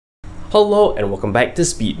Hello and welcome back to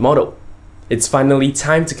Speed Model. It's finally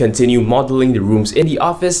time to continue modeling the rooms in the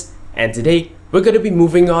office, and today we're going to be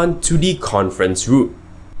moving on to the conference room.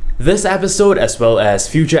 This episode as well as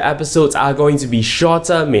future episodes are going to be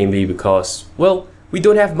shorter, mainly because, well, we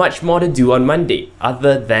don't have much more to do on Monday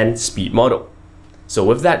other than Speed Model. So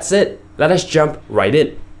with that said, let us jump right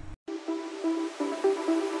in.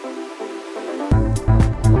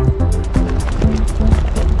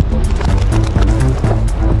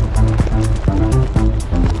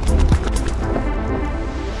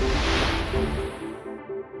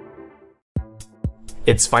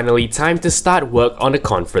 It's finally time to start work on the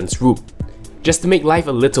conference room. Just to make life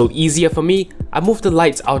a little easier for me, I moved the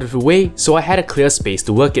lights out of the way so I had a clear space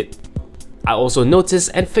to work in. I also noticed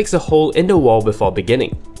and fixed a hole in the wall before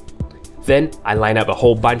beginning. Then I line up a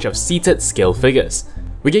whole bunch of seated scale figures.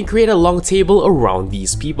 We can create a long table around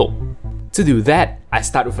these people. To do that, I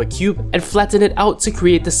start with a cube and flatten it out to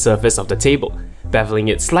create the surface of the table, beveling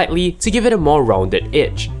it slightly to give it a more rounded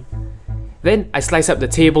edge. Then I slice up the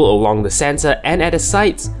table along the center and at the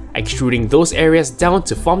sides, extruding those areas down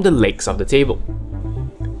to form the legs of the table.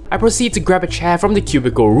 I proceed to grab a chair from the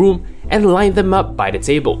cubicle room and line them up by the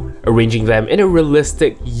table, arranging them in a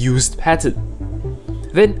realistic, used pattern.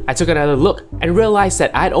 Then I took another look and realized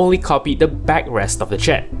that I'd only copied the backrest of the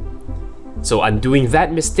chair. So undoing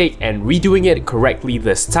that mistake and redoing it correctly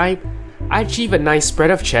this time, I achieve a nice spread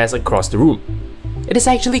of chairs across the room. It is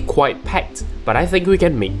actually quite packed, but I think we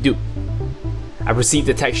can make do. I proceed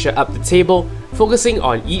to texture up the table, focusing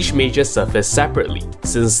on each major surface separately,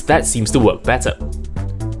 since that seems to work better.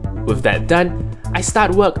 With that done, I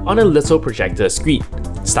start work on a little projector screen,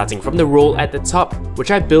 starting from the roll at the top, which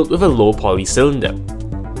I built with a low poly cylinder.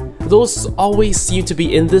 Those always seem to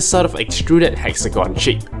be in this sort of extruded hexagon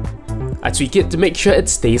shape. I tweak it to make sure it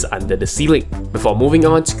stays under the ceiling, before moving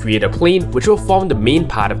on to create a plane which will form the main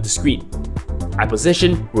part of the screen. I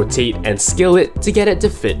position, rotate and scale it to get it to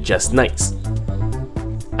fit just nice.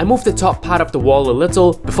 I move the top part of the wall a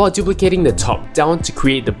little before duplicating the top down to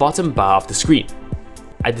create the bottom bar of the screen.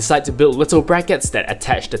 I decide to build little brackets that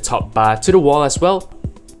attach the top bar to the wall as well.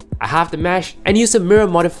 I halve the mesh and use a mirror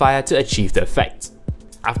modifier to achieve the effect.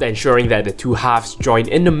 After ensuring that the two halves join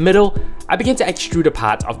in the middle, I begin to extrude a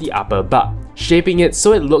part of the upper bar, shaping it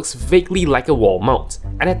so it looks vaguely like a wall mount,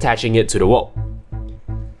 and attaching it to the wall.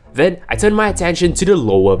 Then I turn my attention to the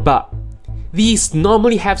lower bar. These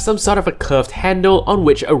normally have some sort of a curved handle on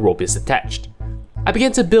which a rope is attached. I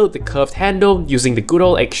begin to build the curved handle using the good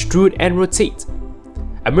old extrude and rotate.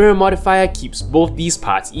 A mirror modifier keeps both these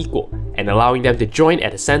parts equal and allowing them to join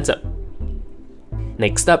at the center.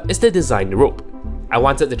 Next up is to design the rope. I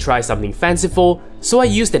wanted to try something fanciful, so I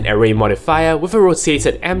used an array modifier with a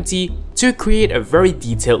rotated empty to create a very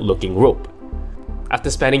detailed looking rope. After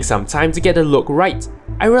spending some time to get the look right,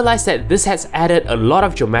 I realized that this has added a lot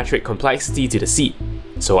of geometric complexity to the scene,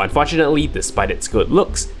 so unfortunately, despite its good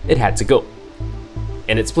looks, it had to go.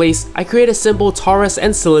 In its place, I create a simple torus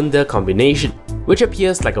and cylinder combination, which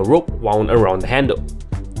appears like a rope wound around the handle.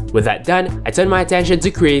 With that done, I turn my attention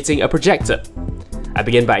to creating a projector. I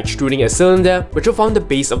begin by extruding a cylinder, which will form the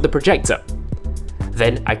base of the projector.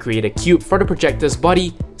 Then I create a cube for the projector's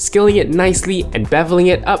body, scaling it nicely and beveling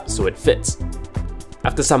it up so it fits.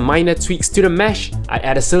 After some minor tweaks to the mesh, I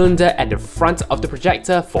add a cylinder at the front of the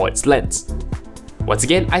projector for its length. Once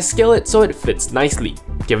again, I scale it so it fits nicely,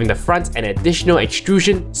 giving the front an additional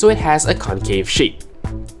extrusion so it has a concave shape.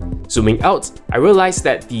 Zooming out, I realized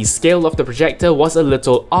that the scale of the projector was a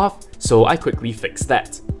little off, so I quickly fixed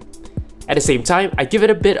that. At the same time, I give it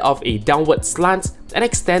a bit of a downward slant and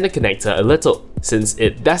extend the connector a little, since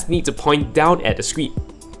it does need to point down at the screen.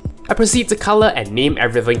 I proceed to color and name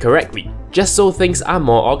everything correctly, just so things are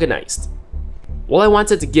more organized. While I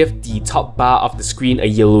wanted to give the top bar of the screen a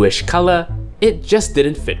yellowish color, it just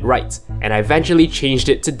didn't fit right, and I eventually changed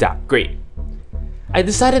it to dark grey. I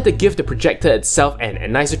decided to give the projector itself an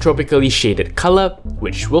anisotropically shaded color,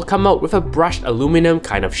 which will come out with a brushed aluminum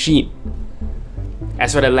kind of sheen.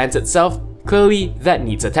 As for the lens itself, clearly that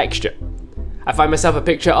needs a texture. I find myself a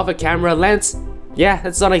picture of a camera lens. Yeah,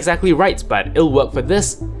 that's not exactly right, but it'll work for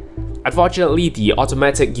this. Unfortunately, the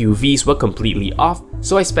automatic UVs were completely off,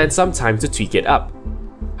 so I spent some time to tweak it up.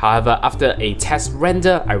 However, after a test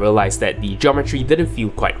render, I realized that the geometry didn't feel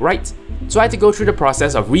quite right, so I had to go through the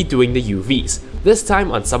process of redoing the UVs, this time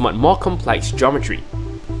on somewhat more complex geometry.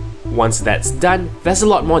 Once that's done, there's a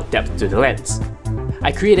lot more depth to the lens.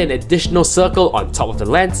 I create an additional circle on top of the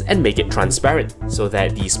lens and make it transparent, so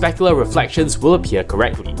that the specular reflections will appear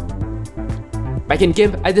correctly. Back in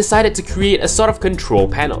GIMP, I decided to create a sort of control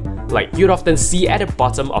panel, like you'd often see at the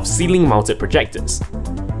bottom of ceiling-mounted projectors.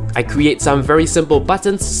 I create some very simple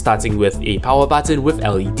buttons starting with a power button with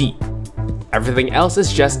LED. Everything else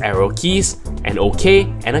is just arrow keys, an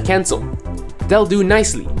OK and a cancel. They'll do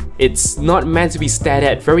nicely. It's not meant to be stared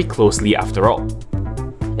at very closely after all.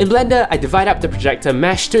 In Blender, I divide up the projector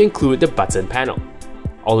mesh to include the button panel.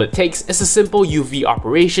 All it takes is a simple UV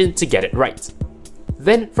operation to get it right.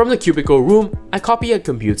 Then, from the cubicle room, I copy a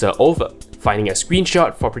computer over, finding a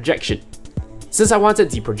screenshot for projection. Since I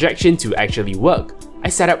wanted the projection to actually work, I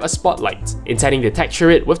set up a spotlight, intending to texture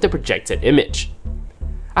it with the projected image.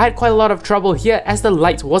 I had quite a lot of trouble here as the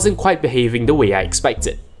light wasn't quite behaving the way I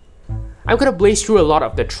expected. I'm gonna blaze through a lot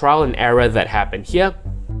of the trial and error that happened here.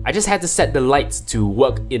 I just had to set the lights to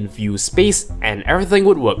work in view space and everything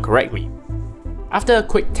would work correctly. After a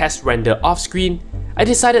quick test render off screen, I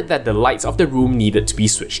decided that the lights of the room needed to be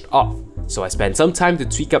switched off, so I spent some time to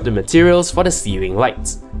tweak up the materials for the ceiling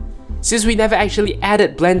lights. Since we never actually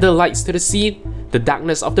added Blender lights to the scene, the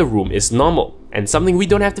darkness of the room is normal, and something we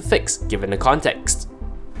don't have to fix given the context.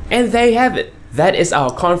 And there you have it! That is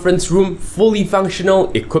our conference room fully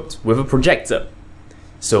functional, equipped with a projector.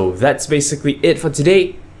 So that's basically it for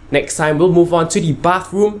today. Next time we'll move on to the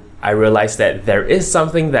bathroom. I realized that there is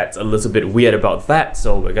something that's a little bit weird about that,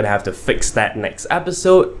 so we're gonna have to fix that next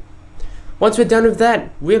episode. Once we're done with that,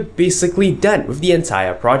 we're basically done with the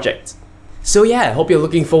entire project. So yeah, I hope you're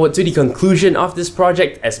looking forward to the conclusion of this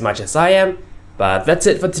project as much as I am. But that's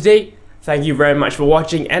it for today. Thank you very much for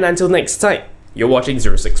watching, and until next time, you're watching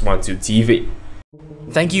 0612 TV.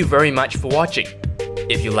 Thank you very much for watching.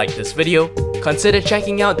 If you liked this video, consider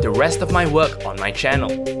checking out the rest of my work on my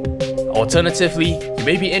channel. Alternatively, you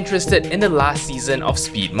may be interested in the last season of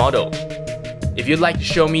Speed Model. If you'd like to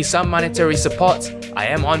show me some monetary support, I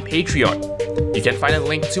am on Patreon. You can find a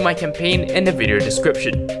link to my campaign in the video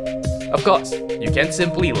description. Of course, you can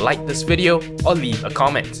simply like this video or leave a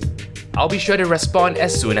comment. I'll be sure to respond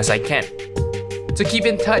as soon as I can. To keep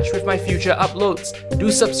in touch with my future uploads,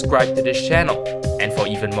 do subscribe to this channel. And for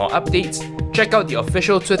even more updates, check out the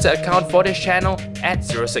official Twitter account for this channel at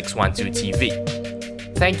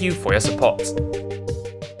 0612TV. Thank you for your support.